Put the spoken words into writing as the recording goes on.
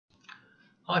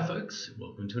Hi folks,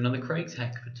 welcome to another Craig's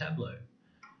Hack for Tableau.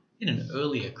 In an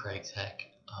earlier Craig's Hack,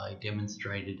 I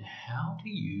demonstrated how to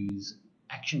use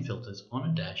action filters on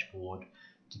a dashboard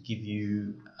to give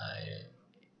you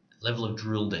a level of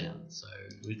drill down. So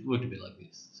it worked a bit like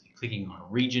this. So you're clicking on a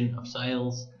region of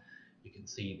sales, you can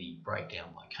see the breakdown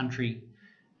by country,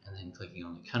 and then clicking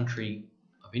on the country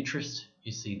of interest,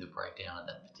 you see the breakdown of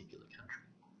that particular country.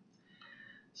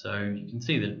 So you can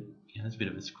see that there's a bit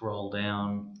of a scroll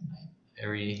down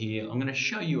area here. I'm going to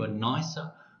show you a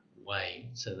nicer way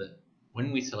so that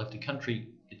when we select a country,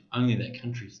 only that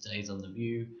country stays on the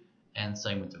view, and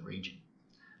same with the region.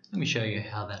 Let me show you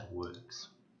how that works.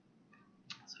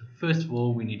 So first of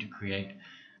all, we need to create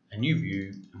a new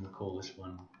view, and we'll call this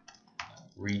one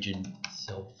region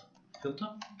self-filter.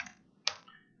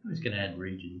 I'm just going to add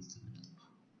regions to it.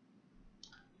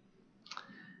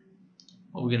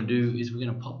 What we're going to do is we're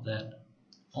going to pop that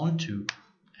onto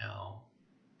our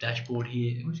dashboard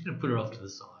here, and we're just going to put it off to the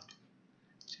side.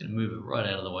 Just going to move it right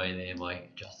out of the way there by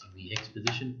adjusting the X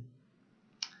position.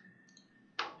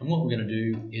 And what we're going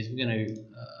to do is we're going to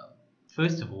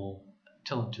first of all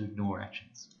tell it to ignore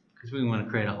actions, because we want to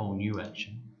create a whole new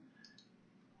action,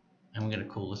 and we're going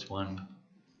to call this one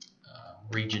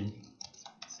region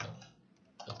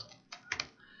self-filter.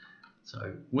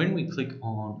 So when we click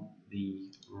on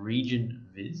the region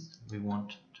viz, we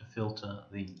want to filter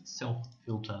the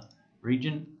self-filter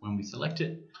region when we select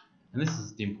it, and this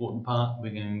is the important part.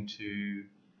 We're going to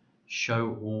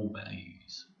show all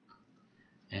values,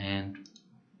 and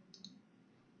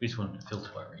we just want to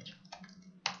filter by region.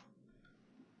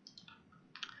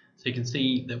 So you can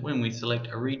see that when we select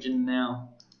a region now,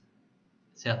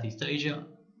 Southeast Asia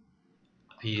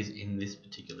appears in this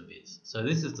particular viz. So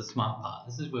this is the smart part.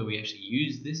 This is where we actually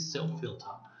use this self-filter,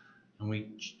 and we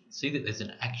see that there's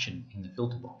an action in the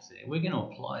filter box there. We're going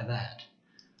to apply that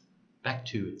back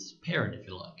to its parent, if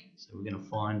you like. So we're going to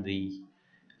find the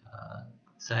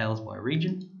sales by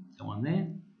region, the one there,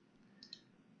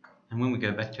 and when we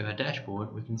go back to our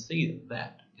dashboard, we can see that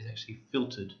that is actually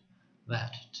filtered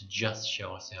that to just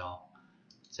show us our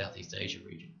Southeast Asia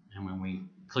region, and when we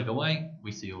click away,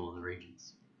 we see all of the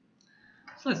regions.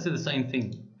 So let's do the same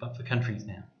thing but for countries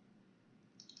now.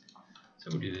 So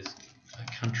we'll do this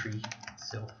country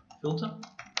self-filter,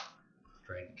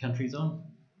 drag the countries on,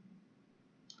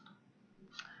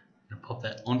 and pop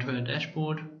that onto our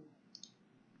dashboard.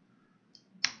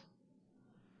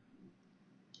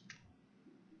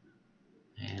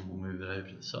 And we'll move it over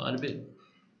to the side a bit.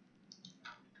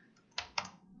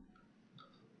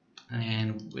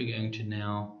 And we're going to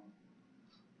now,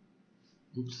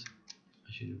 oops,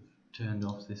 I should have turned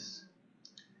off this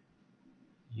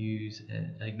use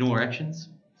ignore actions,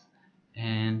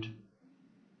 and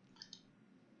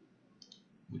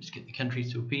we'll just get the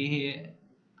countries to appear here.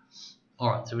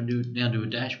 Alright, so we'll now do a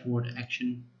dashboard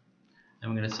action,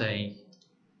 and we're going to say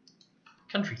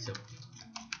country self.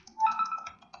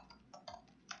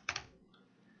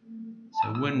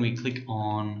 So when we click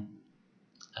on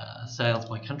sales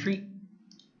by country,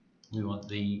 we want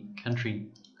the country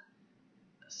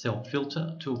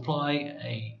self-filter to apply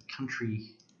a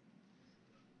country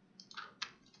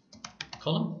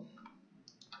column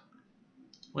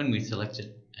when we select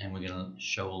it, and we're going to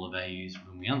show all the values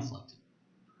when we unselect it.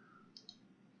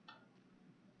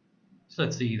 So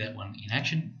let's see that one in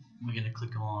action. We're going to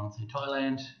click on, say,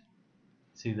 Thailand.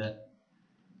 See that?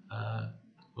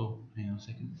 Oh, hang on a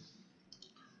second.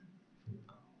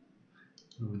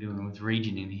 What we're doing with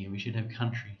region in here, we should have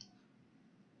country.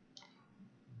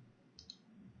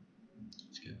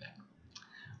 Let's go back.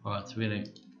 Alright, so we're going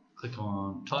to click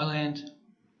on Thailand.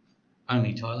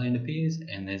 Only Thailand appears,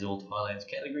 and there's all Thailand's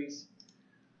categories.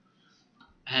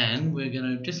 And we're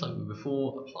going to, just like we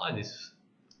before, apply this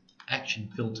action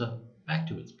filter back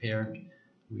to its parent,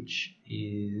 which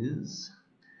is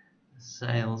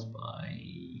sales by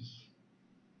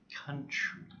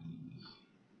country.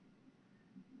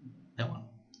 That one.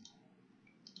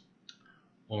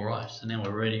 Alright, so now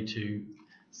we're ready to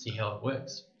see how it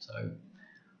works. So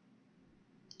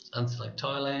unselect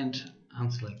Thailand,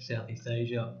 unselect Southeast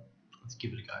Asia. Let's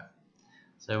give it a go.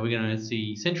 So we're going to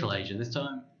see Central Asia this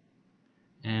time,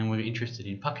 and we're interested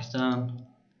in Pakistan,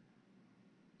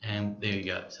 and there you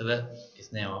go. So that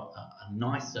is now a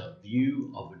nicer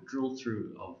view of a drill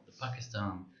through of the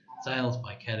Pakistan sales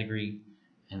by category,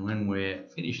 and when we're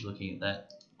finished looking at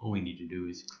that, all we need to do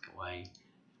is click away,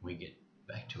 and we get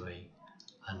back to a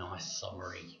nice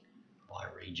summary by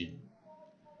region.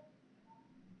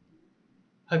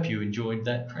 Hope you enjoyed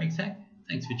that Craig's Hack.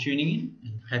 Thanks for tuning in,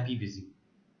 and happy visiting.